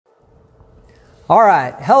All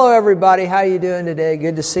right. Hello, everybody. How you doing today?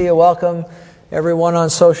 Good to see you. Welcome, everyone on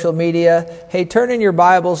social media. Hey, turn in your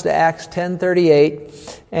Bibles to Acts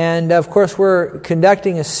 10:38. And, of course, we're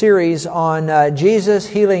conducting a series on Jesus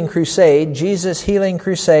Healing Crusade. Jesus Healing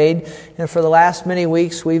Crusade. And for the last many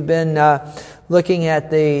weeks, we've been looking at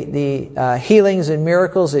the healings and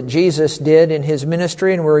miracles that Jesus did in His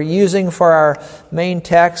ministry. And we're using for our main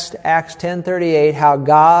text, Acts 10:38, how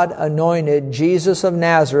God anointed Jesus of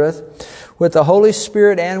Nazareth with the Holy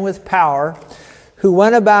Spirit and with power, who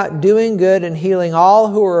went about doing good and healing all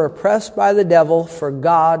who were oppressed by the devil, for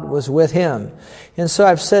God was with Him. And so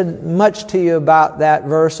I've said much to you about that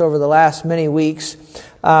verse over the last many weeks.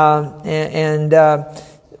 What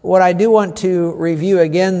I do want to review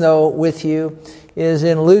again, though, with you is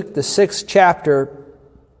in Luke, the 6th chapter.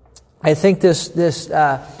 I think this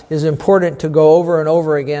is important to go over and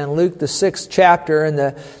over again. Luke, the 6th chapter, and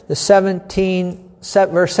the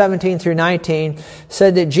verse 17 through 19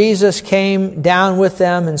 said that Jesus came down with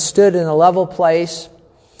them and stood in a level place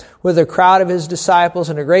with a crowd of His disciples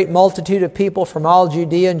and a great multitude of people from all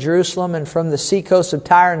Judea and Jerusalem and from the seacoast of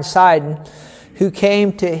Tyre and Sidon, who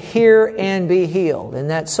came to hear and be healed. And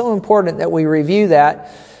that's so important that we review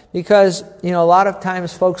that, because, a lot of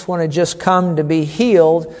times folks want to just come to be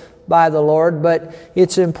healed by the Lord, but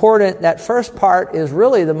it's important. That first part is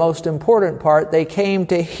really the most important part. They came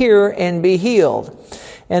to hear and be healed.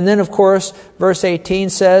 And then, of course, verse 18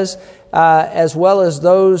 says, as well as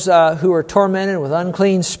those who were tormented with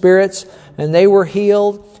unclean spirits, and they were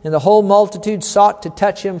healed, and the whole multitude sought to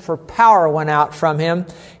touch Him, for power went out from Him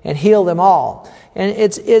and healed them all. And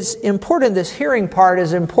it's important. This hearing part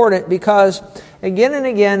is important because again and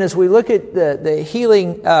again, as we look at the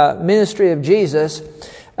healing ministry of Jesus,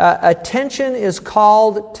 attention is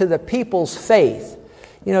called to the people's faith.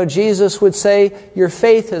 Jesus would say, your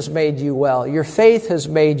faith has made you well. Your faith has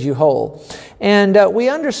made you whole. And we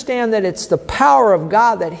understand that it's the power of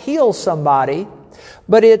God that heals somebody,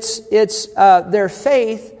 but it's their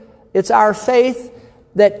faith, it's our faith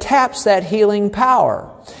that taps that healing power.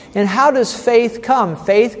 And how does faith come?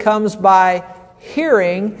 Faith comes by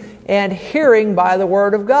hearing, and hearing by the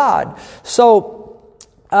Word of God. So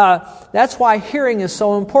that's why hearing is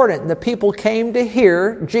so important. The people came to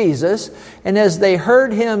hear Jesus, and as they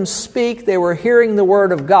heard Him speak, they were hearing the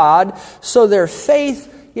Word of God. So their faith,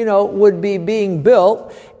 would be being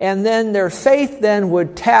built, and then their faith then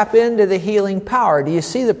would tap into the healing power. Do you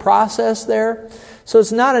see the process there? So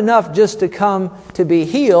it's not enough just to come to be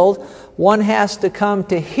healed. One has to come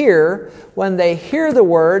to hear. When they hear the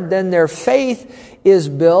Word, then their faith is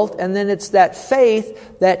built, and then it's that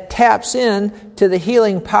faith that taps in to the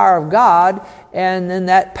healing power of God, and then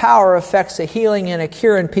that power affects a healing and a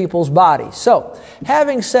cure in people's bodies. So,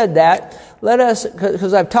 having said that, let us,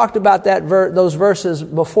 because I've talked about those verses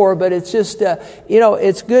before, but it's just,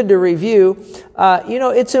 it's good to review.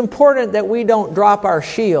 It's important that we don't drop our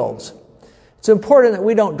shields. It's important that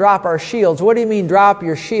we don't drop our shields. What do you mean drop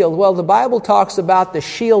your shield? Well, the Bible talks about the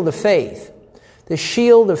shield of faith. The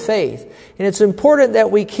shield of faith. And it's important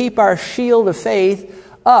that we keep our shield of faith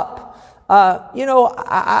up.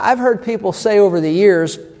 I've heard people say over the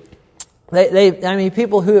years,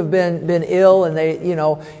 people who have been ill, and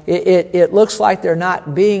it looks like they're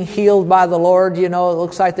not being healed by the Lord. It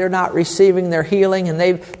looks like they're not receiving their healing, and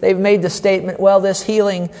they've made the statement, well, this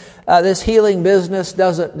healing business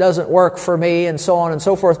doesn't work for me, and so on and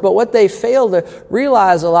so forth. But what they fail to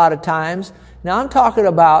realize a lot of times, now I'm talking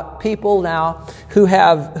about people now who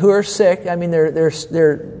are sick.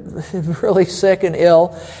 They're really sick and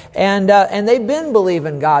ill, and they've been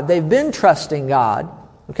believing God. They've been trusting God.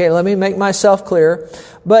 Okay, let me make myself clear.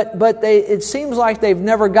 But it seems like they've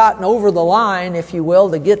never gotten over the line, if you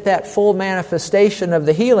will, to get that full manifestation of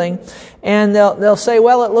the healing. And they'll say,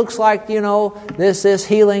 well, it looks like, this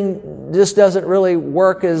healing just doesn't really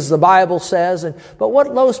work as the Bible says. But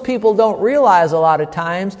what those people don't realize a lot of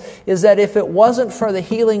times is that if it wasn't for the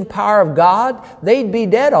healing power of God, they'd be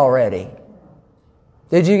dead already.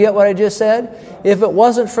 Did you get what I just said? If it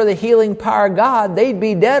wasn't for the healing power of God, they'd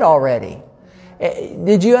be dead already.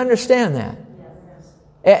 Did you understand that?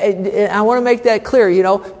 I want to make that clear.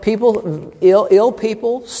 People, ill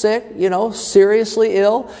people, sick, seriously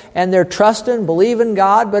ill, and they're trusting, believing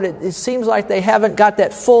God, but it seems like they haven't got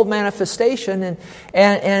that full manifestation.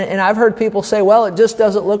 And I've heard people say, well, it just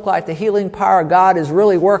doesn't look like the healing power of God is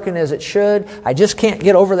really working as it should. I just can't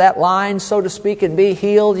get over that line, so to speak, and be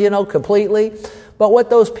healed, completely. But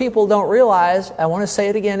what those people don't realize, I want to say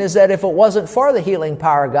it again, is that if it wasn't for the healing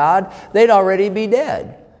power of God, they'd already be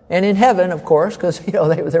dead. And in heaven, of course, because,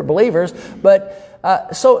 they're believers. But,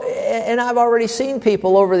 and I've already seen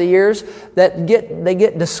people over the years that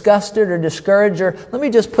get disgusted or discouraged, or let me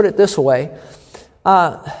just put it this way.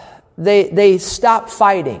 They stop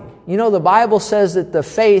fighting. The Bible says that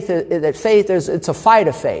faith is a fight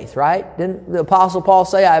of faith, right? Didn't the Apostle Paul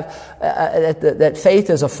say that faith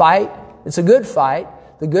is a fight? It's a good fight,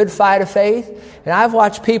 the good fight of faith. And I've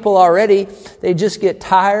watched people already, they just get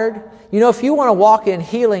tired. If you want to walk in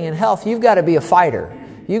healing and health, you've got to be a fighter.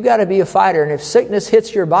 You've got to be a fighter. And if sickness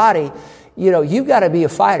hits your body, you've got to be a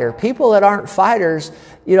fighter. People that aren't fighters,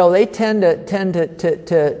 they tend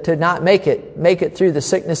to not make it through the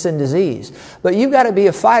sickness and disease. But you've got to be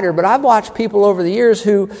a fighter. But I've watched people over the years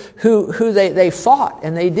who they fought,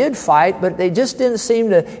 and they did fight, but they just didn't seem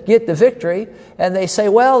to get the victory. And they say,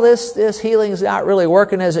 well, this healing's not really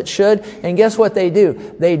working as it should. And guess what they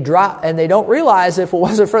do? They drop, and they don't realize if it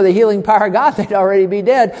wasn't for the healing power of God, they'd already be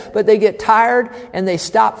dead. But they get tired and they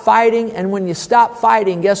stop fighting. And when you stop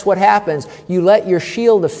fighting, guess what happens? You let your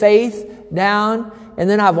shield of faith down. And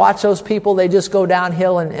then I've watched those people, they just go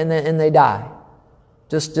downhill and they die.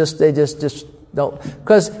 They just don't.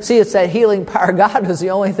 Because, see, it's that healing power of God is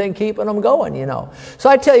the only thing keeping them going, So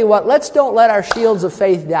I tell you what, let's don't let our shields of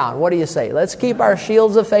faith down. What do you say? Let's keep our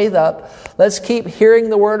shields of faith up. Let's keep hearing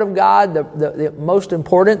the Word of God, the most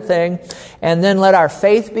important thing. And then let our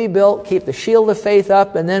faith be built, keep the shield of faith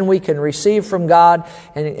up, and then we can receive from God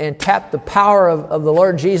and tap the power of the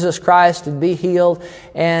Lord Jesus Christ and be healed.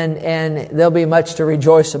 And there'll be much to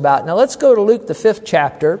rejoice about. Now let's go to Luke the 5th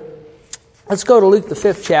chapter. Let's go to Luke the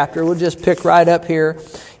 5th chapter. We'll just pick right up here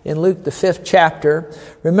in Luke the 5th chapter.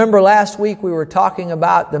 Remember last week we were talking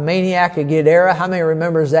about the maniac of Gadara. How many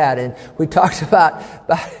remembers that? And we talked about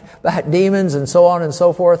demons and so on and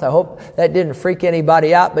so forth. I hope that didn't freak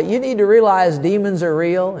anybody out. But you need to realize demons are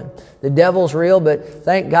real and the devil's real. But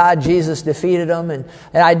thank God Jesus defeated them. And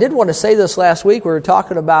I did want to say this last week. We were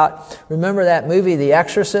talking about, remember that movie, The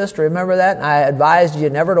Exorcist? Remember that? And I advised you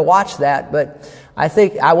never to watch that. But I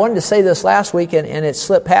think I wanted to say this last week and it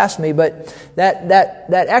slipped past me, but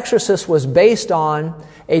that Exorcist was based on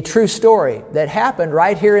a true story that happened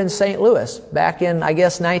right here in St. Louis back in, I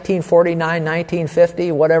guess, 1949,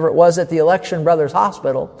 1950, whatever it was, at the Election Brothers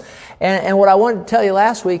Hospital. And what I wanted to tell you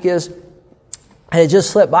last week is, and it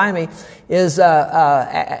just slipped by me, is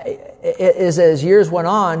as years went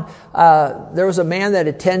on, there was a man that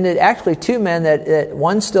attended, actually two men that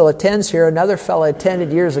one still attends here, another fellow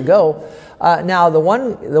attended years ago. Now the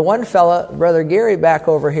one fella, Brother Gary back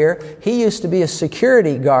over here, he used to be a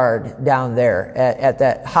security guard down there at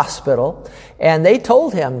that hospital. And they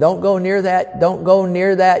told him, don't go near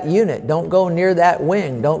that unit, don't go near that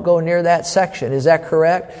wing, don't go near that section. Is that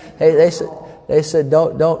correct? They said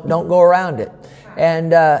don't go around it.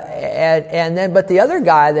 And then, but the other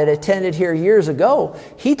guy that attended here years ago,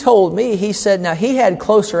 he told me, he said, now he had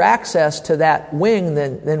closer access to that wing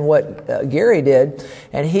than what Gary did,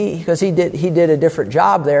 and because he did a different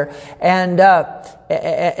job there, and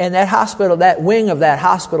that hospital, that wing of that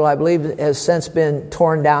hospital, I believe, has since been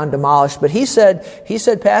torn down, demolished. But he said,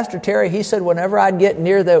 Pastor Terry, he said, whenever I'd get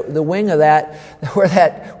near the wing of that, where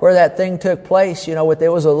that thing took place,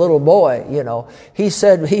 there was a little boy, he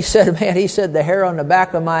said, man, the hair on the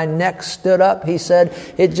back of my neck stood up. He said,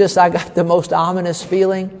 I got the most ominous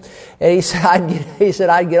feeling. And he said,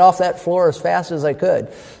 I'd get off that floor as fast as I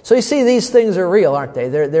could. So you see, these things are real, aren't they?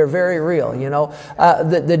 They're very real,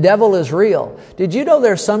 The devil is real. Did you know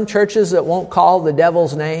there's some churches that won't call the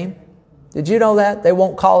devil's name? Did you know that? They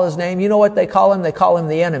won't call his name. You know what they call him? They call him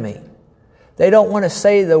the enemy. They don't want to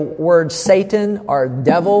say the word Satan or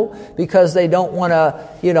devil because they don't want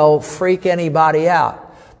to, freak anybody out.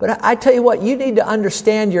 But I tell you what, you need to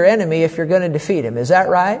understand your enemy if you're going to defeat him. Is that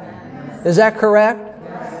right? Is that correct?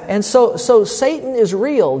 And so Satan is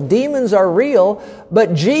real. Demons are real,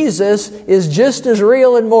 but Jesus is just as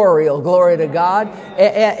real and more real. Glory to God.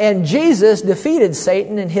 And Jesus defeated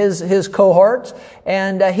Satan and his cohorts,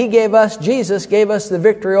 and Jesus gave us the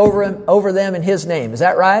victory over them in his name. Is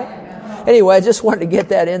that right? Anyway, I just wanted to get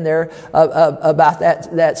that in there about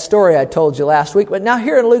that story I told you last week. But now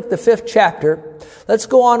here in Luke the 5th chapter, let's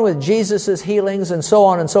go on with Jesus' healings and so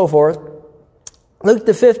on and so forth. Luke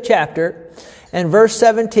the 5th chapter and verse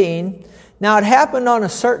 17. Now it happened on a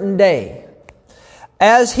certain day,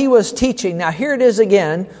 as he was teaching. Now here it is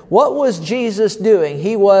again. What was Jesus doing?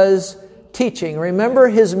 He was teaching. Remember,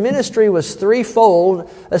 his ministry was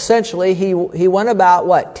threefold. Essentially, he went about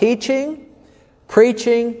what? Teaching,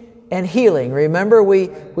 preaching, and healing. Remember, we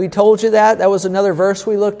told you that. That was another verse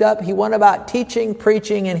we looked up. He went about teaching,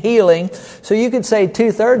 preaching, and healing. So you could say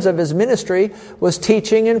 2/3 of his ministry was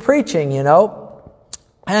teaching and preaching,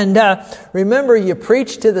 And remember, you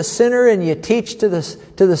preach to the sinner and you teach to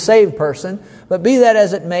the saved person. But be that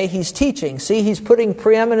as it may, he's teaching. See, he's putting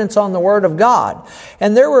preeminence on the Word of God.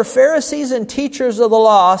 And there were Pharisees and teachers of the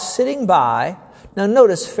law sitting by. Now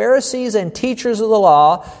notice, Pharisees and teachers of the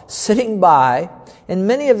law sitting by. And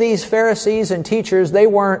many of these Pharisees and teachers, they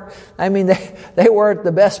weren't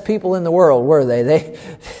the best people in the world, were they?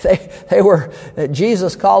 They were,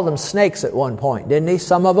 Jesus called them snakes at one point, didn't he?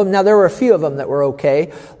 Some of them. Now there were a few of them that were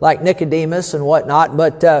okay, like Nicodemus and whatnot,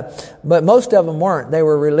 but most of them weren't. They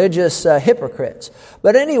were religious hypocrites.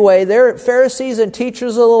 But anyway, there are Pharisees and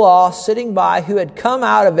teachers of the law sitting by who had come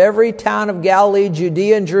out of every town of Galilee,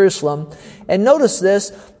 Judea, and Jerusalem. And notice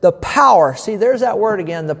this, the power. See, there's that word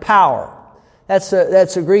again, the power. That's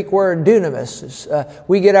a Greek word, dunamis.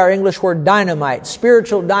 We get our English word dynamite,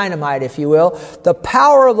 spiritual dynamite, if you will. The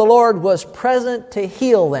power of the Lord was present to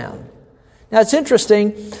heal them. Now it's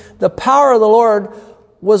interesting, the power of the Lord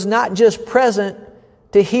was not just present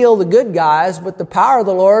to heal the good guys, but the power of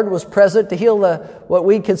the Lord was present to heal what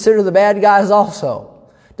we consider the bad guys also.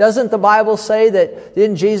 Doesn't the Bible say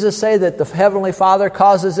didn't Jesus say that the Heavenly Father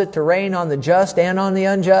causes it to rain on the just and on the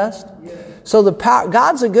unjust? Yes. So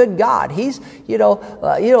God's a good God. He's, a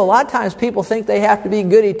lot of times people think they have to be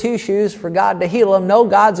goody two-shoes for God to heal them. No,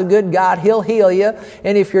 God's a good God. He'll heal you.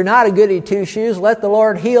 And if you're not a goody two-shoes, let the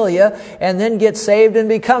Lord heal you and then get saved and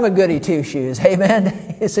become a goody two-shoes.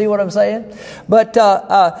 Amen. You see what I'm saying? But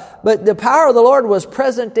the power of the Lord was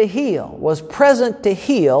present to heal,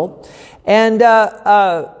 and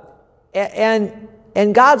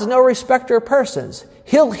God's no respecter of persons.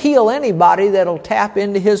 He'll heal anybody that'll tap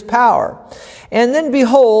into His power. And then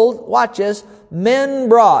behold, watch this, men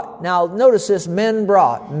brought. Now notice this, men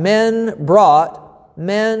brought. And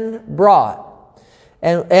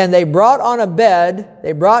they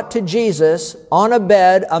brought to Jesus on a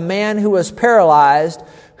bed a man who was paralyzed,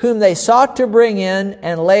 whom they sought to bring in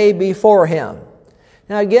and lay before him.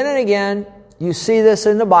 Now again and again, you see this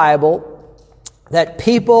in the Bible, that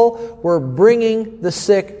people were bringing the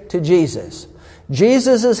sick to Jesus.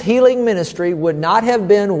 Jesus' healing ministry would not have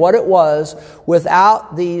been what it was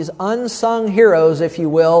without these unsung heroes, if you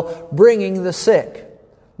will, bringing the sick.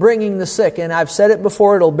 And I've said it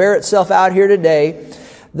before, it'll bear itself out here today,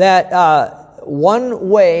 that one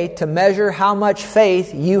way to measure how much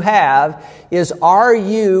faith you have is, are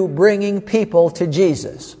you bringing people to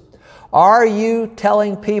Jesus? Are you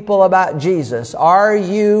telling people about Jesus? Are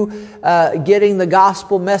you getting the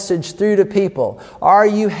gospel message through to people? Are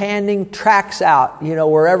you handing tracts out,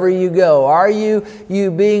 wherever you go? Are you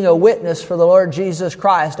being a witness for the Lord Jesus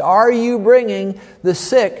Christ? Are you bringing the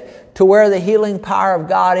sick to where the healing power of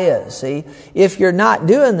God is? See, if you're not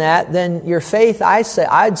doing that, then your faith, I'd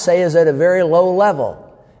say, is at a very low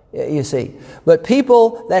level. You see, but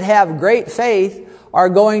people that have great faith are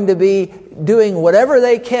going to be doing whatever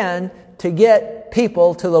they can to get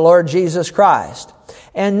people to the Lord Jesus Christ.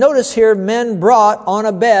 And notice here, men brought on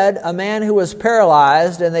a bed a man who was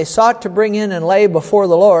paralyzed, and they sought to bring in and lay before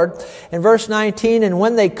the Lord. In verse 19, and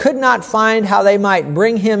when they could not find how they might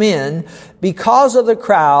bring him in because of the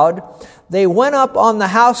crowd, they went up on the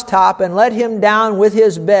housetop and let him down with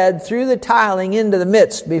his bed through the tiling into the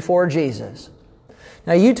midst before Jesus.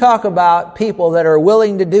 Now you talk about people that are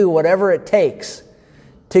willing to do whatever it takes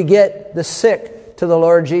to get the sick to the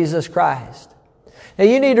Lord Jesus Christ. Now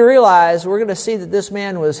you need to realize, we're going to see that this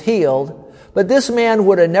man was healed, but this man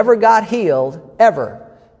would have never got healed, ever,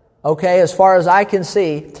 as far as I can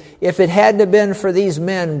see, if it hadn't been for these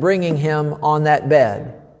men bringing him on that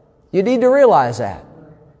bed. You need to realize that.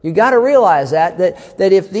 You got to realize that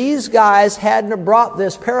if these guys hadn't brought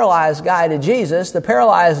this paralyzed guy to Jesus, the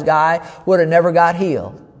paralyzed guy would have never got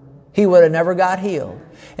healed. He would have never got healed.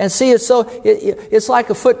 And see, it's like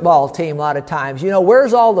a football team a lot of times.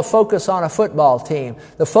 Where's all the focus on a football team?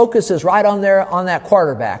 The focus is right on that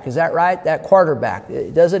quarterback. Is that right? That quarterback.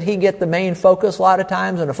 Doesn't he get the main focus a lot of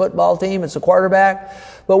times in a football team? It's the quarterback.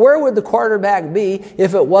 But where would the quarterback be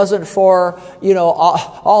if it wasn't for,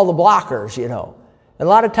 all the blockers, And a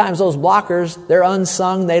lot of times those blockers, they're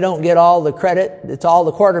unsung. They don't get all the credit. It's all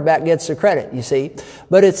the quarterback gets the credit, you see.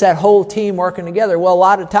 But it's that whole team working together. Well, a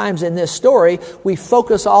lot of times in this story, we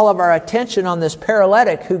focus all of our attention on this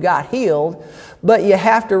paralytic who got healed. But you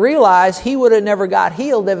have to realize he would have never got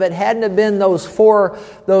healed if it hadn't have been those four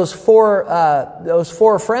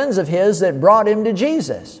friends of his that brought him to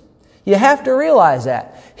Jesus. You have to realize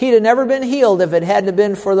that. He'd have never been healed if it hadn't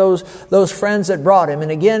been for those friends that brought him.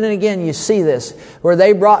 And again you see this, where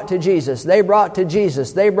they brought to Jesus, they brought to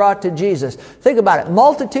Jesus, they brought to Jesus. Think about it.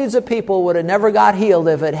 Multitudes of people would have never got healed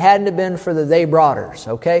if it hadn't been for the they broughters,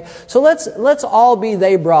 okay? So let's all be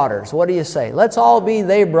they broughters. What do you say? Let's all be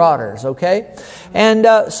they broughters, okay?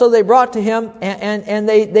 And so they brought to him, and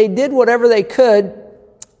they did whatever they could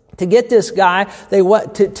to get this guy. They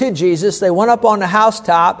went to Jesus. They went up on the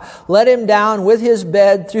housetop, let him down with his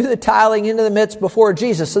bed through the tiling into the midst before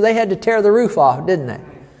Jesus. So they had to tear the roof off, didn't they?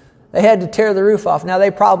 They had to tear the roof off. Now,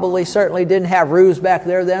 they certainly didn't have roofs back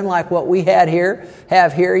there then like what we have here,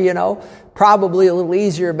 Probably a little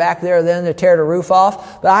easier back there then to tear the roof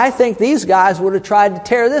off. But I think these guys would have tried to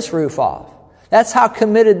tear this roof off. That's how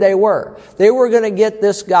committed they were. They were going to get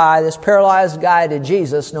this guy, this paralyzed guy, to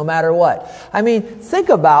Jesus no matter what. I mean, think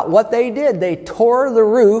about what they did. They tore the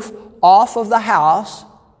roof off of the house,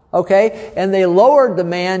 okay, and they lowered the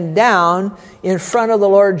man down in front of the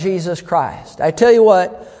Lord Jesus Christ. I tell you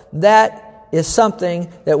what, that is something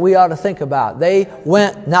that we ought to think about. They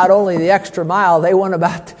went not only the extra mile, they went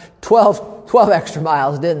about 12 extra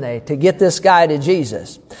miles, didn't they, to get this guy to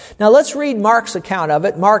Jesus. Now let's read Mark's account of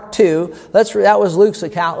it. Mark 2. That was Luke's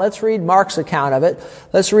account. Let's read Mark's account of it.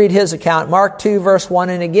 Let's read his account. Mark 2 verse 1.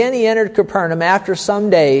 And again he entered Capernaum after some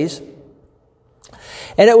days.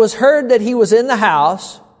 And it was heard that he was in the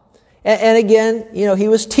house. And again, he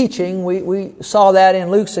was teaching. We saw that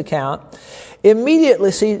in Luke's account.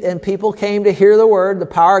 Immediately, and people came to hear the word. The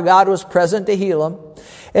power of God was present to heal them.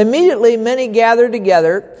 Immediately many gathered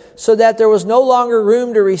together, so that there was no longer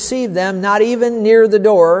room to receive them, not even near the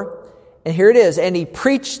door. And here it is. And he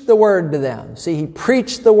preached the word to them. See, he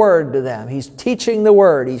preached the word to them. He's teaching the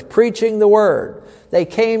word. He's preaching the word. They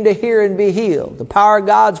came to hear and be healed. The power of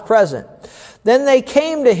God's present. Then they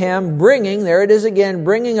came to him bringing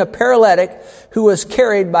a paralytic who was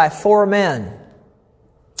carried by 4 men.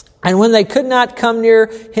 And when they could not come near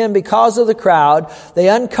him because of the crowd, they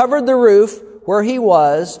uncovered the roof where he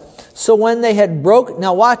was. So when they had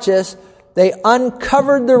now watch this, they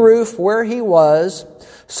uncovered the roof where he was.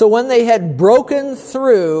 So when they had broken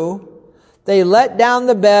through, they let down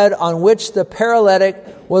the bed on which the paralytic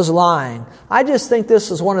was lying. I just think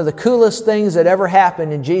this is one of the coolest things that ever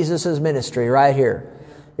happened in Jesus' ministry right here.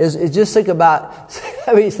 Is just think about,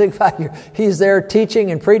 he's there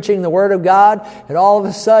teaching and preaching the Word of God, and all of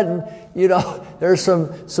a sudden, there's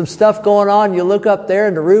some stuff going on. You look up there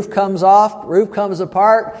and the roof comes off, roof comes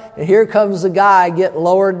apart, and here comes the guy getting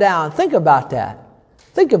lowered down. Think about that.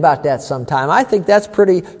 Think about that sometime. I think that's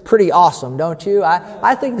pretty awesome, don't you?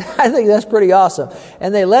 I think that's pretty awesome.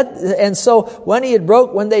 And so when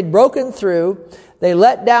they'd broken through, they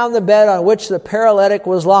let down the bed on which the paralytic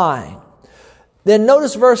was lying. Then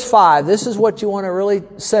notice verse 5. This is what you want to really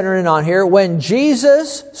center in on here. When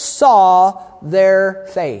Jesus saw their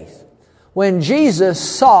faith. When Jesus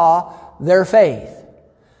saw their faith.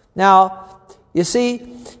 Now, you see,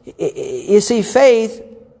 faith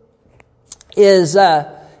is an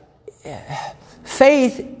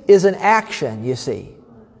action, you see.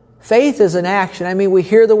 Faith is an action. I mean, we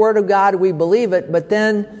hear the Word of God, we believe it, but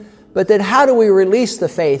then how do we release the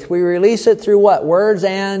faith? We release it through what? Words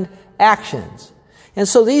and actions. And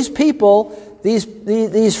so these people,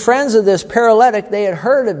 these friends of this paralytic, they had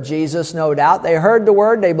heard of Jesus, no doubt. They heard the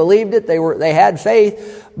word, they believed it, they had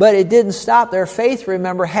faith, but it didn't stop. Their faith,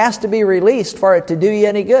 remember, has to be released for it to do you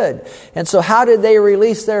any good. And so how did they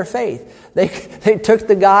release their faith? They took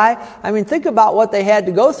the guy. I mean, think about what they had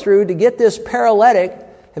to go through to get this paralytic.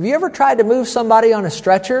 Have you ever tried to move somebody on a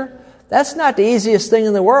stretcher? That's not the easiest thing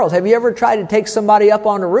in the world. Have you ever tried to take somebody up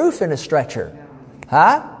on a roof in a stretcher?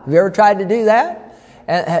 Huh? Have you ever tried to do that?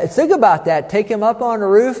 And think about that. Take him up on the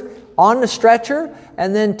roof, on the stretcher,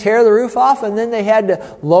 and then tear the roof off, and then they had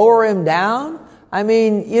to lower him down. I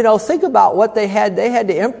mean, think about what they had. They had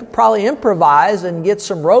to probably improvise and get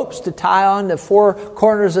some ropes to tie on the 4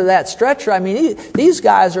 corners of that stretcher. I mean, these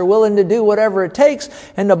guys are willing to do whatever it takes.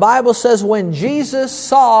 And the Bible says when Jesus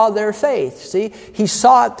saw their faith, see, he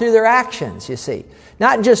saw it through their actions, you see.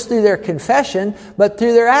 Not just through their confession, but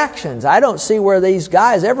through their actions. I don't see where these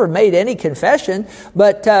guys ever made any confession,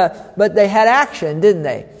 but they had action, didn't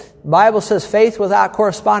they? The Bible says faith without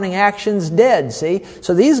corresponding action's dead, see?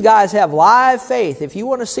 So these guys have live faith. If you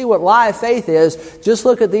want to see what live faith is, just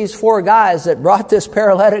look at these 4 guys that brought this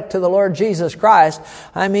paralytic to the Lord Jesus Christ.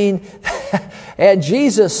 I mean, and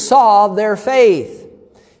Jesus saw their faith.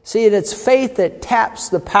 See, it's faith that taps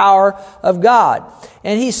the power of God.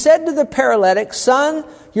 And he said to the paralytic, "Son,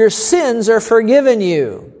 your sins are forgiven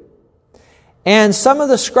you." And some of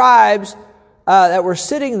the scribes that were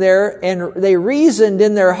sitting there, and they reasoned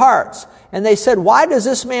in their hearts. And they said, why does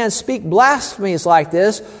this man speak blasphemies like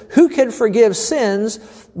this? Who can forgive sins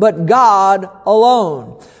but God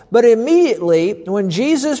alone? But immediately, when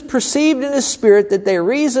Jesus perceived in his spirit that they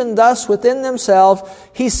reasoned thus within themselves,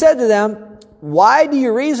 he said to them, why do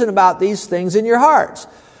you reason about these things in your hearts?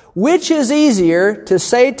 Which is easier to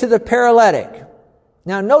say to the paralytic?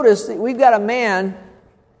 Now notice that we've got a man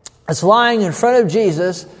that's lying in front of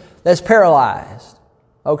Jesus that's paralyzed.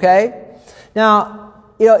 Okay? Now,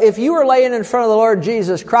 if you were laying in front of the Lord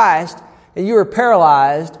Jesus Christ and you were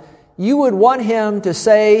paralyzed, you would want him to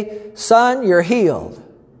say, son, you're healed.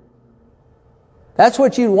 That's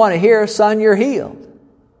what you'd want to hear, son, you're healed.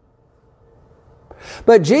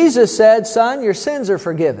 But Jesus said, son, your sins are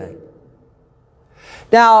forgiven.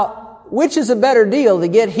 Now, which is a better deal, to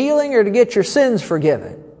get healing or to get your sins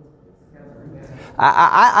forgiven?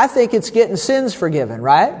 I think it's getting sins forgiven,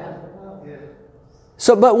 right?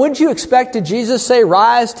 So, but wouldn't you expect to Jesus say,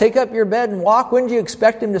 rise, take up your bed and walk? Wouldn't you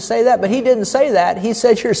expect him to say that? But he didn't say that. He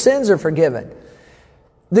said your sins are forgiven.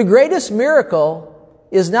 The greatest miracle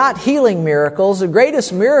is not healing miracles. The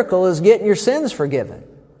greatest miracle is getting your sins forgiven.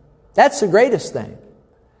 That's the greatest thing.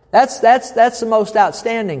 That's the most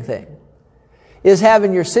outstanding thing, is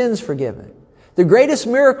having your sins forgiven. The greatest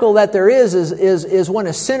miracle that there is when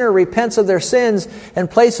a sinner repents of their sins and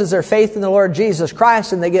places their faith in the Lord Jesus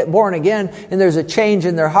Christ and they get born again and there's a change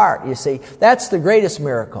in their heart, you see. That's the greatest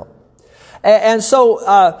miracle. And so,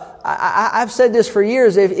 I've said this for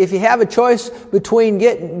years, if you have a choice between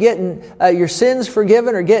getting your sins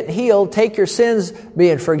forgiven or getting healed, take your sins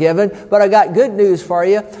being forgiven. But I got good news for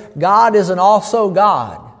you. God is an also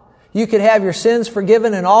God. You can have your sins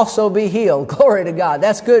forgiven and also be healed. Glory to God.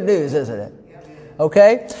 That's good news, isn't it?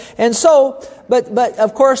 Okay? And so, but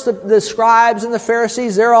of course the scribes and the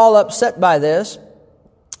Pharisees, they're all upset by this.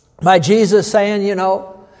 By Jesus saying,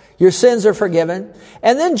 your sins are forgiven.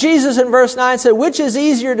 And then Jesus in verse 9 said, which is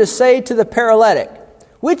easier to say to the paralytic?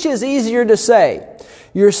 Which is easier to say?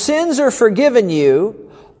 Your sins are forgiven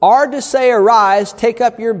you, or to say, arise, take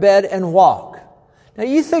up your bed and walk? Now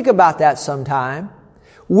you think about that sometime.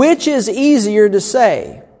 Which is easier to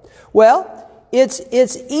say? Well, it's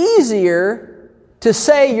easier to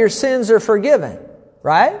say your sins are forgiven,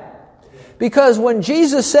 right? Because when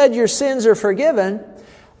Jesus said your sins are forgiven,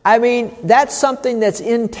 that's something that's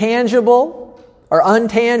intangible or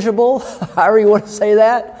untangible, however you want to say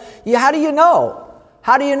that. How do you know?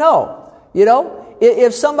 How do you know?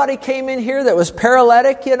 If somebody came in here that was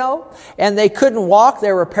paralytic, and they couldn't walk,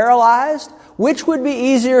 they were paralyzed, which would be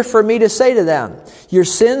easier for me to say to them? Your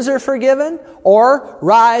sins are forgiven, or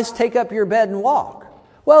rise, take up your bed and walk?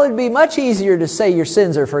 Well, it'd be much easier to say your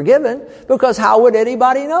sins are forgiven, because how would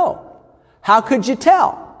anybody know? How could you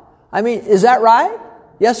tell? Is that right?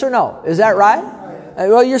 Yes or no? Is that right?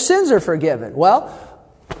 Well, your sins are forgiven. Well,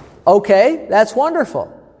 okay, that's wonderful.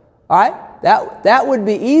 All right? That would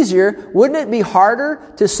be easier. Wouldn't it be harder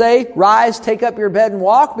to say, rise, take up your bed and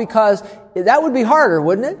walk? Because that would be harder,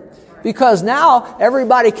 wouldn't it? Because now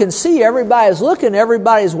everybody can see, everybody's looking,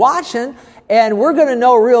 everybody's watching, and we're going to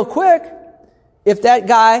know real quick if that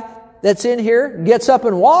guy that's in here gets up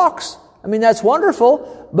and walks. That's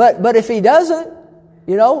wonderful. But if he doesn't,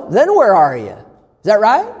 then where are you? Is that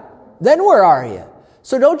right? Then where are you?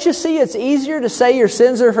 So don't you see it's easier to say your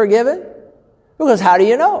sins are forgiven? Because how do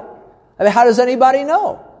you know? How does anybody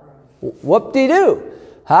know? Whoop-de-doo.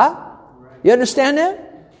 Huh? You understand that?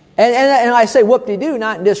 And I say whoop-de-doo,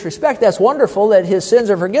 not in disrespect. That's wonderful that his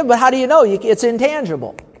sins are forgiven. But how do you know? It's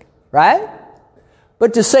intangible. Right?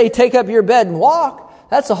 But to say take up your bed and walk,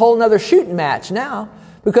 that's a whole nother shooting match now.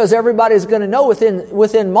 Because everybody's going to know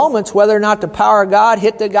within moments whether or not the power of God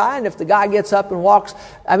hit the guy. And if the guy gets up and walks,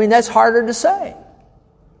 that's harder to say.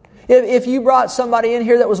 If you brought somebody in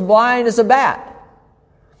here that was blind as a bat,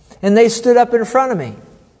 and they stood up in front of me,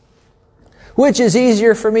 which is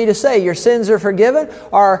easier for me to say, your sins are forgiven,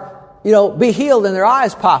 or, be healed and their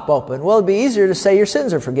eyes pop open? Well, it'd be easier to say your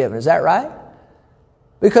sins are forgiven. Is that right?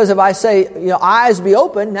 Because if I say, eyes be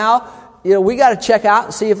open, now, we got to check out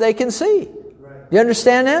and see if they can see. You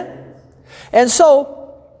understand that? And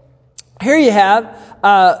so, here you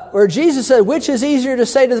have, where Jesus said, which is easier to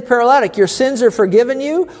say to the paralytic, your sins are forgiven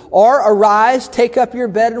you, or arise, take up your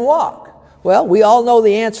bed and walk? Well, we all know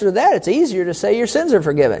the answer to that. It's easier to say your sins are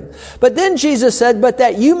forgiven. But then Jesus said, but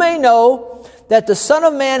that you may know that the Son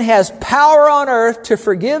of Man has power on earth to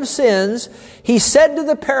forgive sins, he said to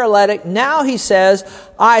the paralytic, now he says,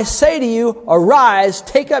 I say to you, arise,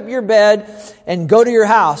 take up your bed, and go to your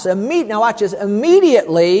house. Now watch this.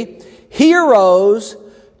 Immediately he arose,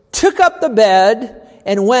 took up the bed,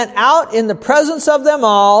 and went out in the presence of them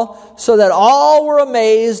all, so that all were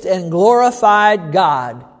amazed and glorified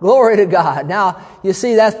God. Glory to God. Now, you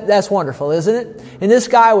see, that's wonderful, isn't it? And this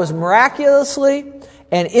guy was miraculously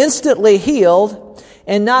and instantly healed.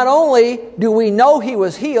 And not only do we know he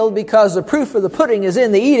was healed, because the proof of the pudding is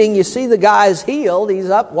in the eating. You see, the guy's healed. He's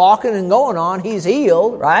up walking and going on. He's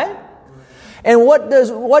healed, right? And what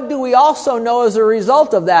do we also know as a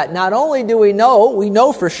result of that? Not only do we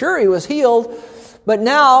know for sure he was healed, but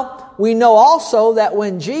now we know also that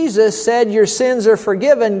when Jesus said your sins are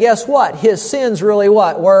forgiven, guess what? His sins really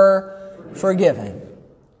what? Were forgiven.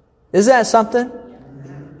 Isn't that something?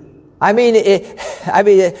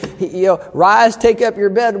 Rise, take up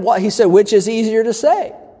your bed. What he said, which is easier to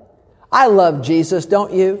say? I love Jesus,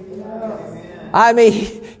 don't you? I mean,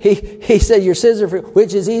 he said, your sins are forgiven,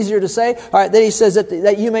 which is easier to say. All right, then he says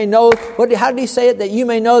that you may know, how did he say it? That you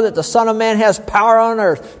may know that the Son of Man has power on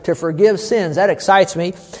earth to forgive sins. That excites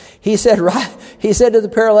me. He said to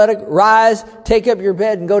the paralytic, rise, take up your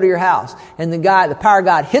bed and go to your house. And the power of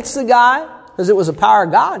God hits the guy, because it was the power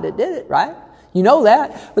of God that did it, right? You know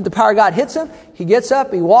that. But the power of God hits him. He gets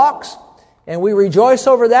up, he walks. And we rejoice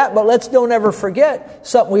over that, but don't ever forget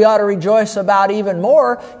something we ought to rejoice about even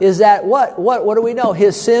more is that what do we know?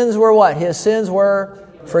 His sins were what? His sins were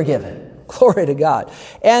forgiven. Glory to God.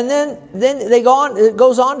 And then they go on, it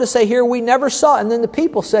goes on to say here, we never saw, and then the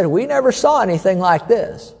people said, we never saw anything like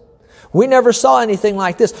this. We never saw anything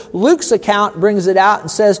like this. Luke's account brings it out and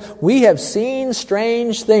says, we have seen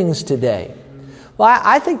strange things today. Well,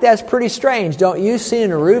 I think that's pretty strange, don't you?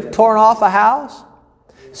 Seeing a roof torn off a house?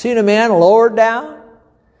 Seeing a man lowered down?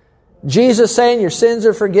 Jesus saying your sins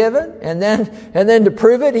are forgiven? And then to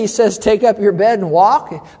prove it, he says, take up your bed and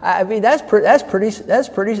walk? I mean, that's pretty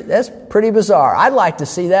bizarre. I'd like to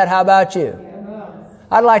see that. How about you?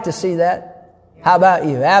 I'd like to see that. How about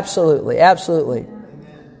you? Absolutely. Absolutely.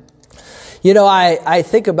 You know, I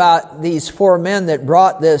think about these four men that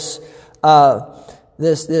brought this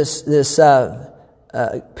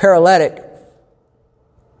paralytic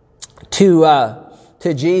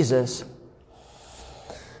to Jesus.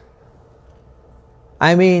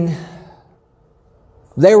 I mean,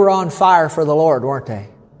 they were on fire for the Lord, weren't they?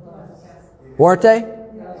 Weren't they?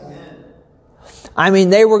 I mean,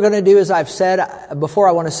 they were going to do, as I've said before,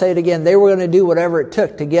 I want to say it again, they were going to do whatever it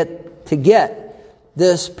took to get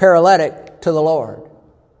this paralytic to the Lord.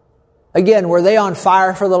 Again, were they on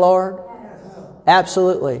fire for the Lord?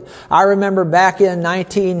 Absolutely. I remember back in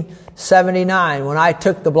 1979 when I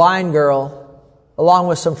took the blind girl, along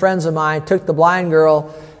with some friends of mine, took the blind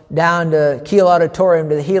girl down to Kiel Auditorium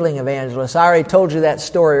to the healing evangelist. I already told you that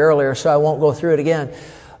story earlier, so I won't go through it again.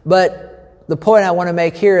 But the point I want to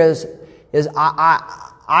make here is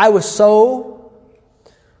I was so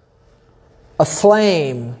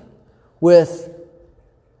aflame with,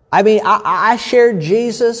 I shared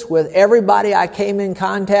Jesus with everybody I came in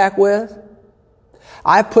contact with.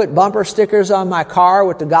 I put bumper stickers on my car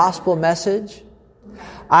with the gospel message.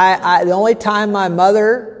 The only time my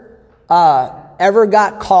mother ever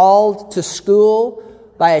got called to school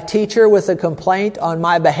by a teacher with a complaint on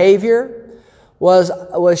my behavior was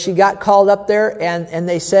she got called up there and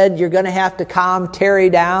they said, you're going to have to calm Terry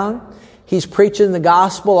down. He's preaching the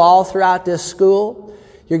gospel all throughout this school.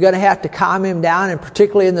 You're going to have to calm him down, and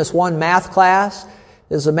particularly in this one math class.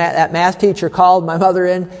 That math teacher called my mother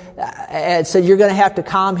in and said, you're going to have to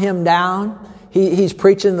calm him down. He's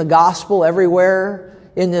preaching the gospel everywhere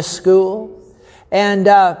in this school. And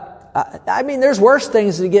there's worse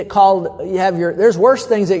things to get called. There's worse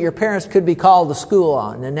things that your parents could be called to school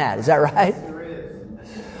on than that. Is that right?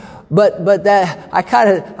 But that I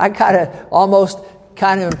kind of almost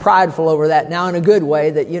am prideful over that now in a good way,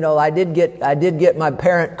 that I did get my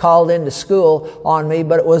parent called into school on me,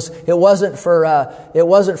 but it wasn't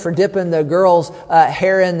for dipping the girls'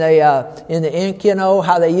 hair in the ink,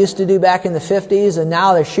 how they used to do back in the 50s, and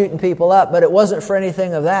now they're shooting people up. But it wasn't for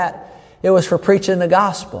anything of that. It was for preaching the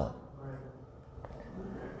gospel.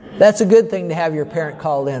 That's a good thing to have your parent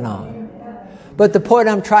called in on. But the point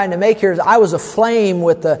I'm trying to make here is I was aflame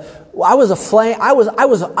with faith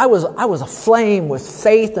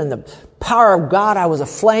and the power of God. I was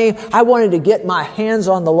aflame. I wanted to get my hands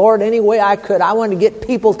on the Lord any way I could. I wanted to get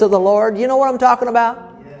people to the Lord. You know what I'm talking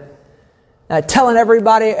about? Yes. Telling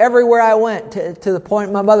everybody everywhere I went to the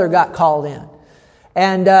point my mother got called in.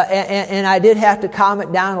 And I did have to calm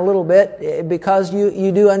it down a little bit, because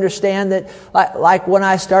you do understand that, like when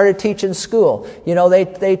I started teaching school,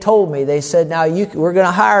 they told me, they said, now we're going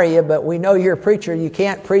to hire you, but we know you're a preacher. You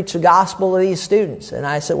can't preach the gospel to these students. And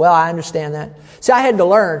I said, well, I understand that. See, I had to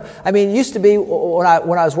learn. I mean, it used to be when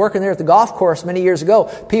I was working there at the golf course many years ago,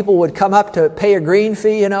 people would come up to pay a green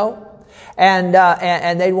fee, and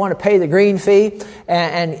they'd want to pay the green fee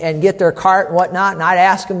and get their cart and whatnot, and I'd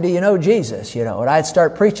ask them, do you know Jesus, and I'd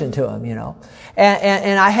start preaching to them,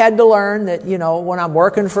 and I had to learn that, when I'm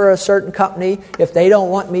working for a certain company, if they don't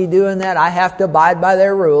want me doing that, I have to abide by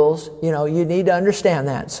their rules. You need to understand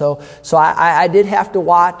that. So I did have to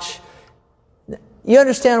watch. You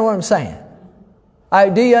understand what I'm saying?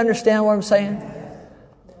 Do you understand what I'm saying?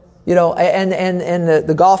 And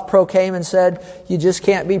the golf pro came and said, you just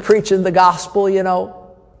can't be preaching the gospel,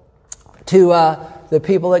 to the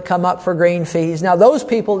people that come up for green fees. Now, those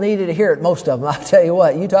people needed to hear it, most of them. I'll tell you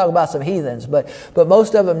what, you talk about some heathens, but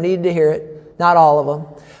most of them needed to hear it, not all of them.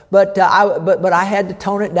 But I had to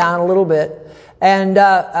tone it down a little bit. And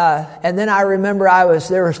then I remember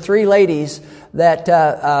there was 3 ladies that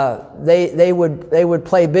they would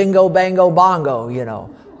play bingo, bango,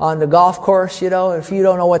 bongo, on the golf course, If you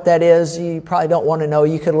don't know what that is, you probably don't want to know.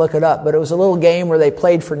 You could look it up. But it was a little game where they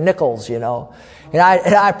played for nickels, And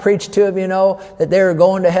I preached to them, that they were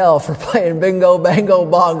going to hell for playing bingo, bango,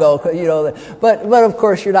 bongo, But of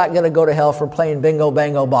course, you're not going to go to hell for playing bingo,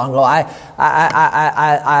 bango, bongo.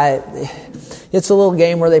 It's a little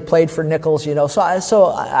game where they played for nickels, So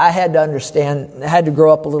I had to understand, I had to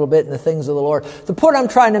grow up a little bit in the things of the Lord. The point I'm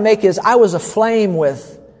trying to make is I was aflame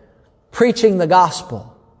with preaching the gospel.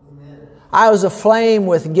 I was aflame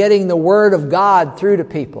with getting the Word of God through to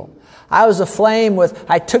people. I was aflame with,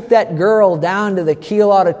 I took that girl down to the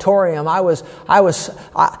Kiel Auditorium. I was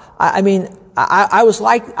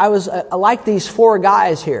like these 4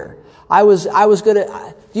 guys here. I was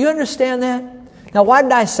gonna, do you understand that? Now, why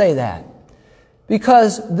did I say that?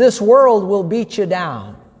 Because this world will beat you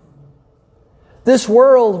down. This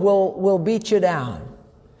world will beat you down.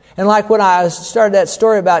 And like when I started that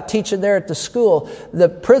story about teaching there at the school, the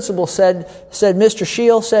principal said, Mr.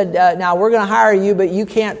 Shield said, now we're going to hire you, but you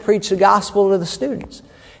can't preach the gospel to the students.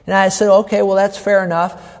 And I said, okay, well, that's fair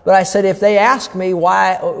enough. But I said, if they ask me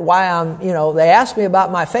why I'm, they ask me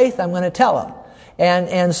about my faith, I'm going to tell them.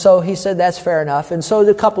 And so he said, that's fair enough. And so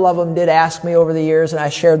a couple of them did ask me over the years, and I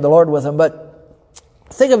shared the Lord with them. But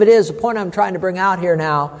think of it as, the point I'm trying to bring out here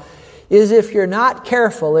now is, if you're not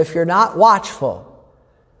careful, if you're not watchful,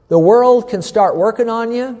 the world can start working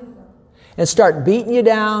on you and start beating you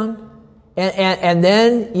down. And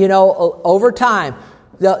then, over time,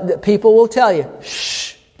 the people will tell you,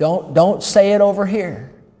 shh, don't say it over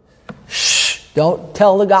here. Shh, don't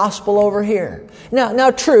tell the gospel over here.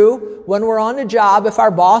 Now, true, when we're on the job, if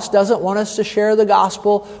our boss doesn't want us to share the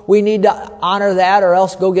gospel, we need to honor that, or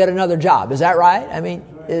else go get another job. Is that right? I mean,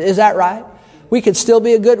 is that right? We could still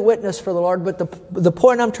be a good witness for the Lord, but the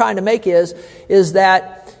point I'm trying to make is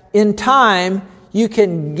that in time, you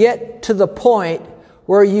can get to the point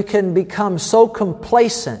where you can become so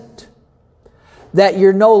complacent that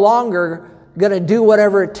you're no longer going to do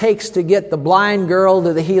whatever it takes to get the blind girl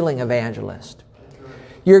to the healing evangelist.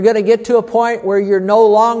 You're going to get to a point where you're no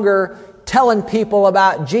longer telling people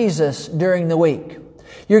about Jesus during the week.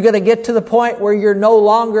 You're going to get to the point where you're no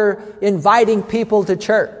longer inviting people to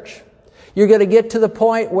church. You're going to get to the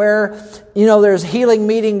point where, there's a healing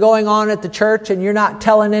meeting going on at the church and you're not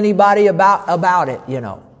telling anybody about it,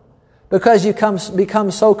 because you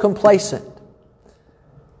become so complacent.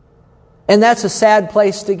 And that's a sad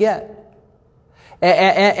place to get.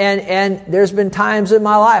 And there's been times in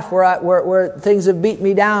my life where things have beat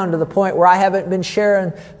me down to the point where I haven't been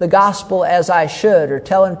sharing the gospel as I should, or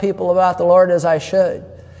telling people about the Lord as I should.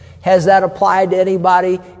 Has that applied to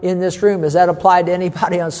anybody in this room? Has that applied to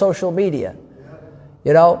anybody on social media?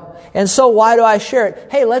 And so why do I share it?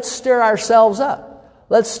 Hey, let's stir ourselves up.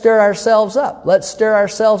 Let's stir ourselves up. Let's stir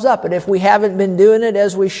ourselves up. And if we haven't been doing it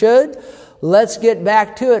as we should, let's get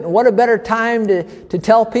back to it. And what a better time to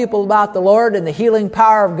tell people about the Lord and the healing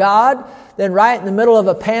power of God than right in the middle of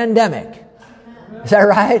a pandemic. Is that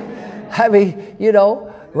right? I mean,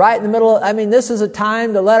 right in the middle this is a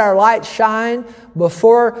time to let our light shine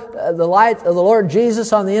before the light of the Lord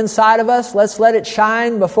Jesus on the inside of us. Let's let it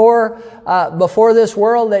shine before this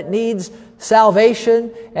world that needs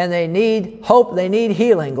salvation, and they need hope, they need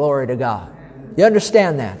healing. Glory to God. You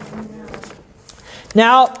understand that?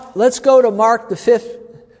 Now, let's go to Mark the 5th.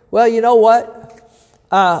 Well, you know what?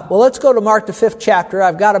 Let's go to Mark the 5th chapter.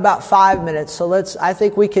 I've got about 5 minutes, so I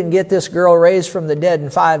think we can get this girl raised from the dead in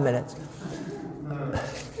 5 minutes.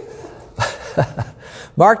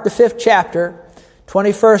 Mark the 5th chapter,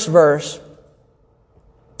 21st verse.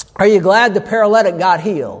 Are you glad the paralytic got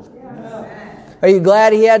healed? Are you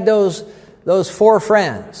glad he had those 4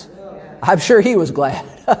 friends? I'm sure he was glad.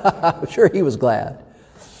 I'm sure he was glad.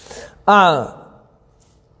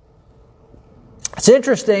 It's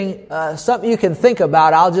interesting, something you can think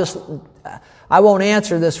about. I won't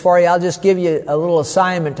answer this for you. I'll just give you a little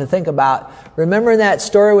assignment to think about. Remember that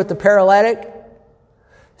story with the paralytic?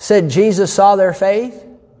 Said Jesus saw their faith?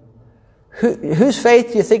 Whose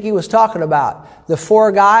faith do you think he was talking about? The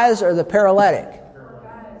 4 guys or the paralytic?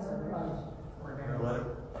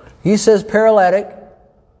 He says paralytic.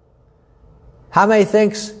 How many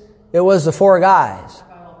thinks it was the 4 guys?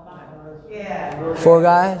 4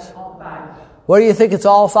 guys? What do you think, it's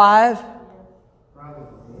all 5?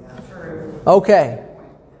 Okay.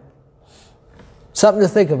 Something to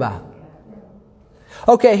think about.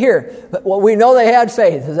 Okay, here. Well, we know they had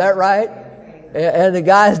faith. Is that right? And the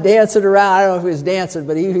guy's dancing around. I don't know if he was dancing,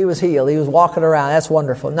 but he was healed. He was walking around. That's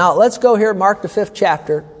wonderful. Now, let's go here, Mark the 5th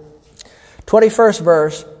chapter, 21st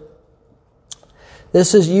verse.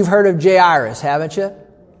 This is, you've heard of Jairus, haven't you?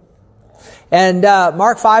 And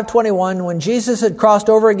Mark 5:21, when Jesus had crossed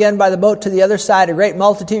over again by the boat to the other side, a great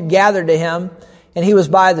multitude gathered to him, and he was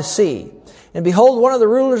by the sea. And behold, one of the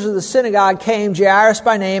rulers of the synagogue came, Jairus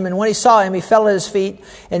by name, and when he saw him, he fell at his feet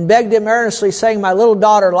and begged him earnestly, saying, My little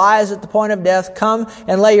daughter lies at the point of death. Come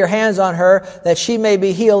and lay your hands on her, that she may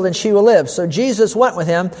be healed, and she will live. So Jesus went with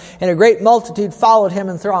him, and a great multitude followed him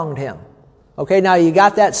and thronged him. Okay, now you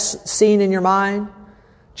got that scene in your mind?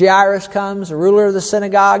 Jairus comes, the ruler of the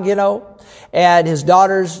synagogue, and his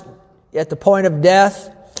daughter's at the point of death,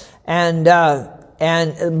 and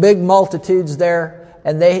big multitudes there.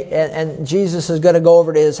 And Jesus is going to go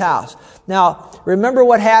over to his house. Now, remember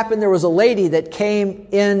what happened? There was a lady that came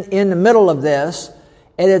in the middle of this,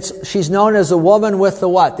 and she's known as the woman with the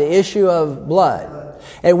what? The issue of blood.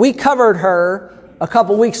 And we covered her a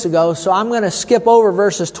couple weeks ago, so I'm going to skip over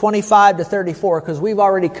verses 25 to 34 because we've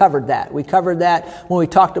already covered that. We covered that when we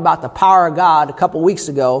talked about the power of God a couple weeks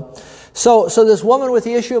ago. So this woman with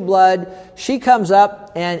the issue of blood, she comes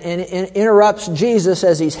up and interrupts Jesus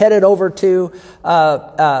as he's headed over to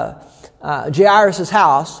Jairus'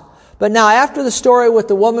 house. But now after the story with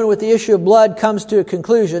the woman with the issue of blood comes to a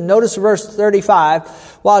conclusion, notice verse 35.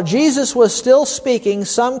 While Jesus was still speaking,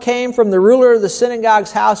 some came from the ruler of the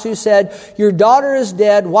synagogue's house who said, Your daughter is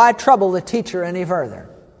dead. Why trouble the teacher any further?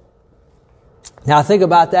 Now think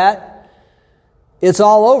about that. It's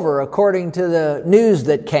all over according to the news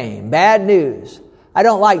that came. Bad news. I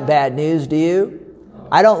don't like bad news, do you?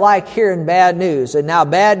 I don't like hearing bad news. And now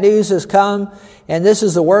bad news has come, and this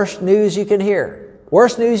is the worst news you can hear.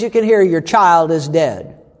 Worst news you can hear, your child is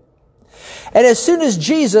dead. And as soon as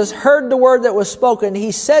Jesus heard the word that was spoken,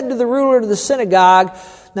 he said to the ruler of the synagogue,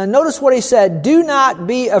 now notice what he said, Do not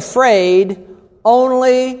be afraid,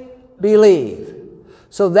 only believe.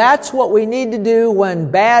 So that's what we need to do when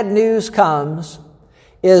bad news comes,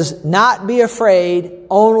 is not be afraid,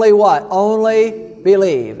 only what? Only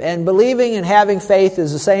believe. And believing and having faith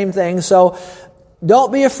is the same thing. So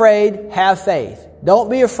don't be afraid, have faith.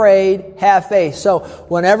 Don't be afraid, have faith. So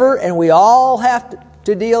whenever, and we all have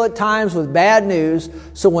to deal at times with bad news.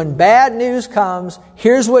 So when bad news comes,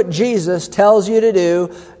 here's what Jesus tells you to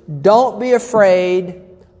do. Don't be afraid,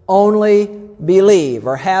 only believe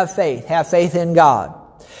or have faith. Have faith in God.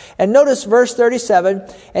 And notice verse 37,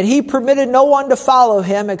 and he permitted no one to follow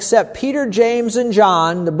him except Peter, James, and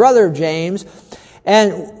John, the brother of James.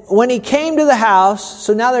 And when he came to the house,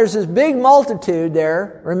 so now there's this big multitude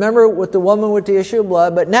there. Remember with the woman with the issue of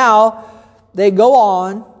blood. But now they go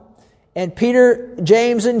on, and Peter,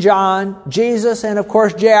 James, and John, Jesus, and of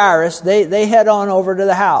course Jairus, they head on over to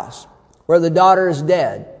the house where the daughter is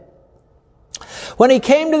dead. When he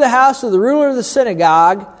came to the house of the ruler of the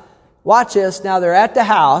synagogue, watch this, now they're at the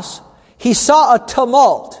house. He saw a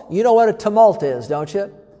tumult. You know what a tumult is, don't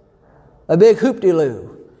you? A big hoop-de-loo.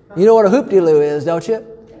 You know what a hoop-de-loo is, don't you?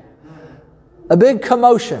 A big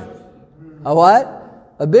commotion. A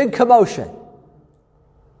what? A big commotion.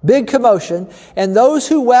 Big commotion. And those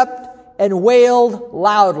who wept and wailed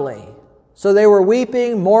loudly. So they were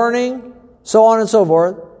weeping, mourning, so on and so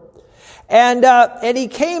forth. And he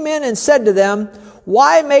came in and said to them,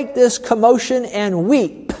 Why make this commotion and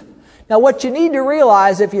weep? Now what you need to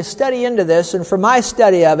realize if you study into this, and from my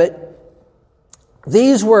study of it,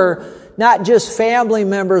 these were not just family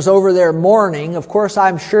members over there mourning. Of course,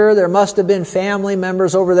 I'm sure there must have been family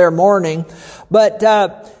members over there mourning. But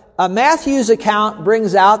Matthew's account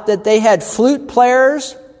brings out that they had flute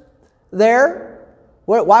players there.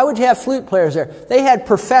 Why would you have flute players there? They had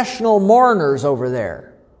professional mourners over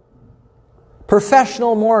there.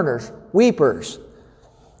 professional mourners, weepers.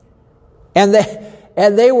 And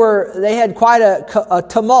they had quite a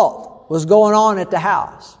tumult was going on at the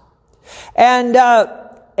house.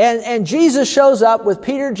 And Jesus shows up with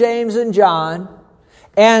Peter, James, and John,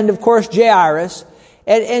 and of course Jairus.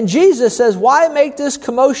 And Jesus says, "Why make this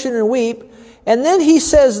commotion and weep?" And then he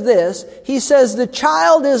says this. He says, "The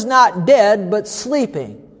child is not dead, but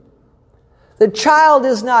sleeping." The child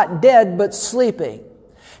is not dead, but sleeping.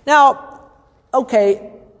 Now,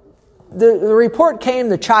 okay, the report came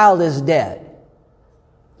the child is dead.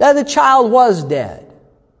 Now, the child was dead.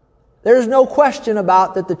 There's no question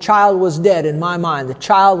about that the child was dead in my mind. The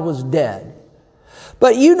child was dead.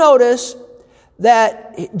 But you notice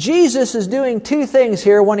that Jesus is doing two things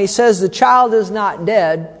here when he says the child is not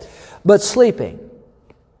dead, but sleeping.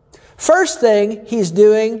 First thing he's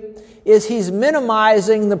doing is he's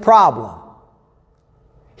minimizing the problem.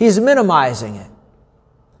 He's minimizing it.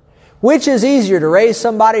 Which is easier, to raise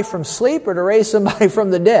somebody from sleep or to raise somebody from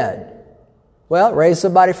the dead? Well, raise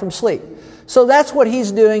somebody from sleep. So that's what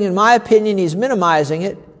he's doing. In my opinion, he's minimizing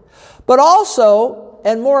it. But also,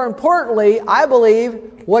 and more importantly, I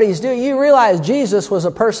believe what he's doing, you realize Jesus was a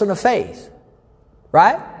person of faith,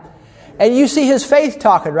 right? And you see his faith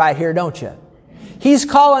talking right here, don't you? He's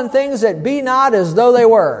calling things that be not as though they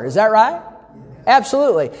were. Is that right?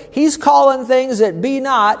 Absolutely. He's calling things that be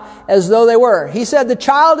not as though they were. He said the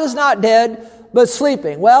child is not dead, but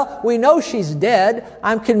sleeping. Well, we know she's dead.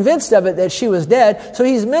 I'm convinced of it that she was dead. So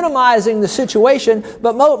he's minimizing the situation.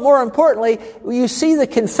 But more importantly, you see the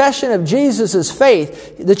confession of Jesus'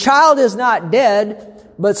 faith. The child is not dead,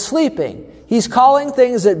 but sleeping. He's calling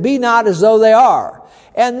things that be not as though they are.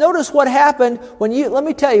 And notice what happened let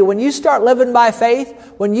me tell you, when you start living by faith,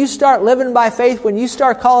 when you start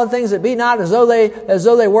calling things that be not as though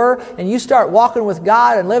they were, and you start walking with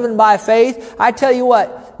God and living by faith, I tell you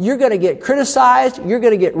what, you're going to get criticized, you're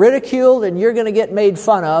going to get ridiculed, and you're going to get made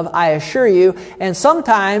fun of, I assure you. And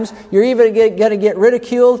sometimes you're even going to get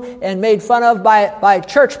ridiculed and made fun of by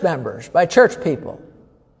church members, by church people.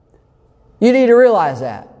 You need to realize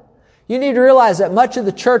that. You need to realize that much of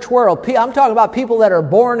the church world, I'm talking about people that are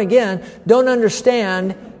born again, don't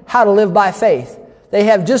understand how to live by faith. They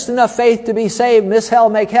have just enough faith to be saved, miss hell,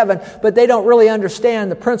 make heaven, but they don't really understand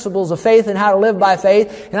the principles of faith and how to live by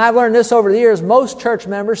faith. And I've learned this over the years. Most church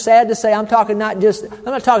members, sad to say, I'm not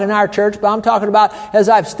talking our church, but I'm talking about as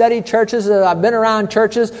I've studied churches, as I've been around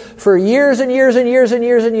churches for years and years and years and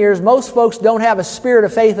years and years, most folks don't have a spirit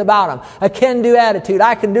of faith about them. A can-do attitude.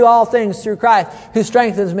 I can do all things through Christ who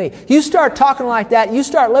strengthens me. You start talking like that, you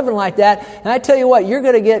start living like that, and I tell you what, you're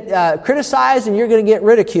going to get criticized and you're going to get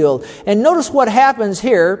ridiculed. And notice what happens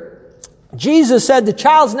here. Jesus said the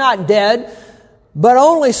child's not dead, but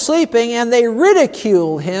only sleeping, and they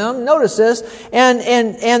ridiculed him. Notice this.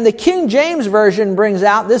 And the King James Version brings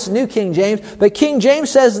out, this New King James, but King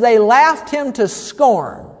James says they laughed him to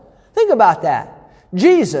scorn. Think about that.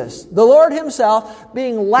 Jesus, the Lord himself,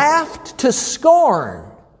 being laughed to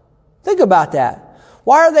scorn. Think about that.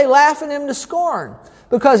 Why are they laughing him to scorn?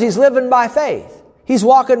 Because he's living by faith. He's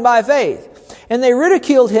walking by faith. And they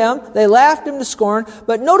ridiculed him. They laughed him to scorn.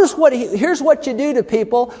 But notice here's what you do to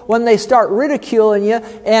people when they start ridiculing you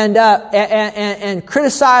and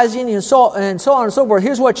criticizing you and so on and so forth.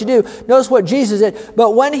 Here's what you do. Notice what Jesus did.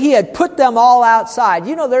 But when he had put them all outside,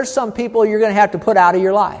 you know, there's some people you're going to have to put out of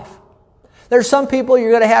your life. There's some people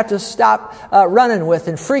you're going to have to stop running with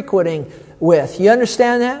and frequenting with. You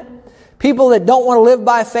understand that? People that don't want to live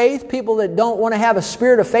by faith, people that don't want to have a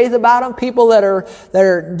spirit of faith about them, people that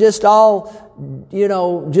are just all, you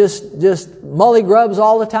know, just mully-grubs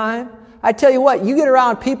all the time. I tell you what, you get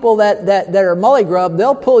around people that are mully-grub,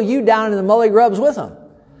 they'll pull you down in the mully-grubs with them.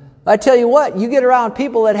 I tell you what, you get around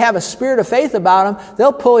people that have a spirit of faith about them,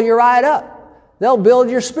 they'll pull you right up. They'll build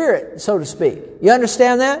your spirit, so to speak. You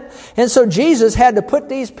understand that? And so Jesus had to put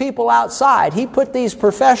these people outside. He put these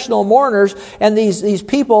professional mourners and these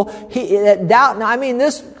people that doubt. Now, I mean,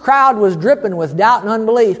 this crowd was dripping with doubt and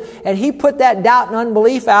unbelief. And he put that doubt and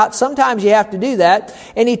unbelief out. Sometimes you have to do that.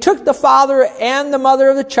 And he took the father and the mother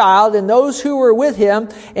of the child and those who were with him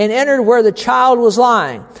and entered where the child was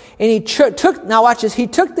lying. And he took, now watch this, he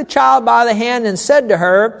took the child by the hand and said to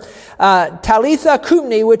her, Talitha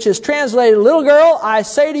Cumi, which is translated, little girl, I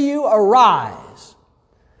say to you, arise.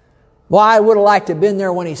 Well, I would have liked to have been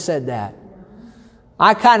there when he said that.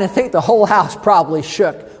 I kind of think the whole house probably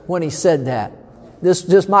shook when he said that. This is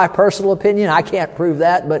just my personal opinion. I can't prove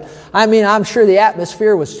that, but I mean, I'm sure the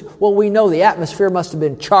atmosphere was, well, we know the atmosphere must have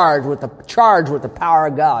been charged with the power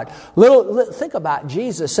of God. Think about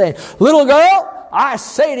Jesus saying, little girl, I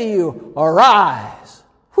say to you, arise.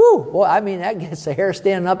 Whew. Whew, boy, I mean, that gets the hair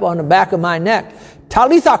standing up on the back of my neck.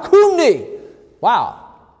 Talitha cumi. Wow.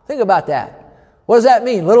 Think about that. What does that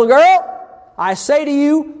mean? Little girl, I say to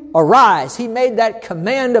you, arise. He made that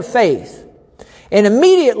command of faith. And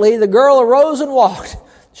immediately the girl arose and walked.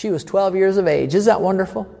 She was 12 years of age. Isn't that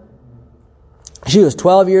wonderful? She was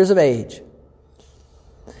 12 years of age.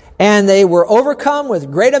 And they were overcome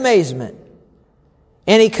with great amazement.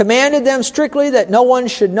 And he commanded them strictly that no one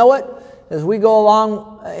should know it. As we go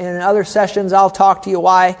along in other sessions, I'll talk to you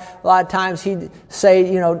why. A lot of times he'd say,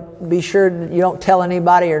 be sure you don't tell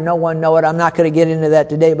anybody or no one know it. I'm not going to get into that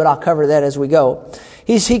today, but I'll cover that as we go.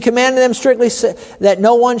 He commanded them strictly that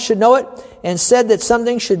no one should know it, and said that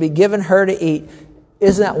something should be given her to eat.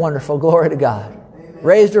 Isn't that wonderful? Glory to God. Amen.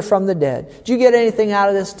 Raised her from the dead. Did you get anything out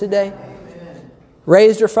of this today? Amen.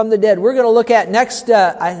 Raised her from the dead. We're going to look at next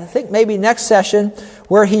session,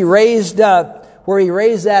 where he raised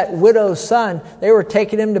that widow's son. They were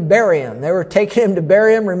taking him to bury him.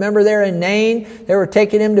 Remember, they're in Nain. They were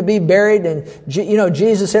taking him to be buried. And,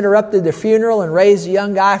 Jesus interrupted the funeral and raised the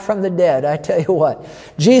young guy from the dead. I tell you what,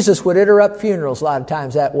 Jesus would interrupt funerals a lot of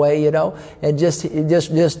times that way, and just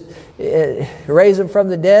raise him from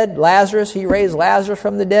the dead. Lazarus, he raised Lazarus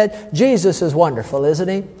from the dead. Jesus is wonderful, isn't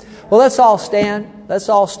he? Well, let's all stand.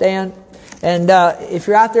 And if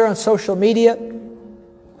you're out there on social media,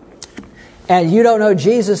 and you don't know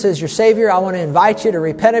Jesus as your Savior, I want to invite you to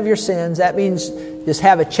repent of your sins. That means just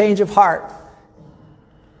have a change of heart.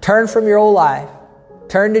 Turn from your old life.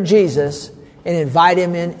 Turn to Jesus and invite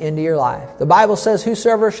Him into your life. The Bible says,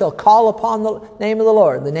 whosoever shall call upon the name of the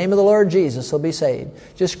Lord Jesus will be saved.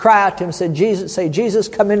 Just cry out to Him, say, Jesus,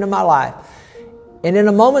 come into my life. And in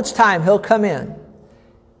a moment's time, He'll come in.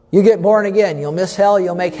 You get born again. You'll miss hell,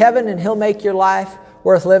 you'll make heaven, and He'll make your life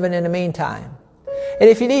worth living in the meantime. And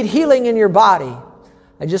if you need healing in your body,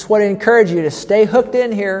 I just want to encourage you to stay hooked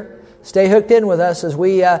in here. Stay hooked in with us as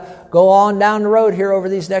we go on down the road here over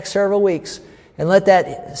these next several weeks. And let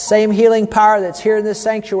that same healing power that's here in this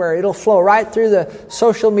sanctuary, it'll flow right through the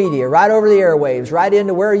social media, right over the airwaves, right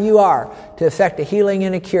into where you are to effect a healing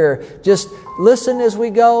and a cure. Just listen as we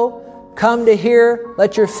go. Come to hear.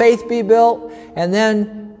 Let your faith be built. And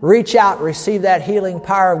then reach out and receive that healing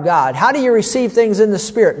power of God. How do you receive things in the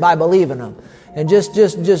Spirit? By believing them. And just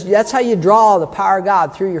that's how you draw the power of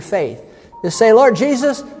God through your faith. Just say, Lord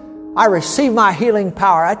Jesus, I receive my healing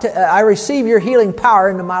power. I receive your healing power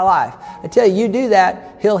into my life. I tell you, you do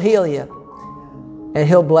that, He'll heal you. And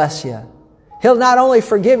He'll bless you. He'll not only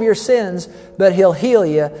forgive your sins, but He'll heal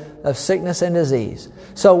you of sickness and disease.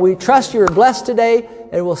 So we trust you are blessed today,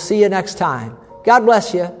 and we'll see you next time. God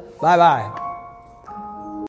bless you. Bye-bye.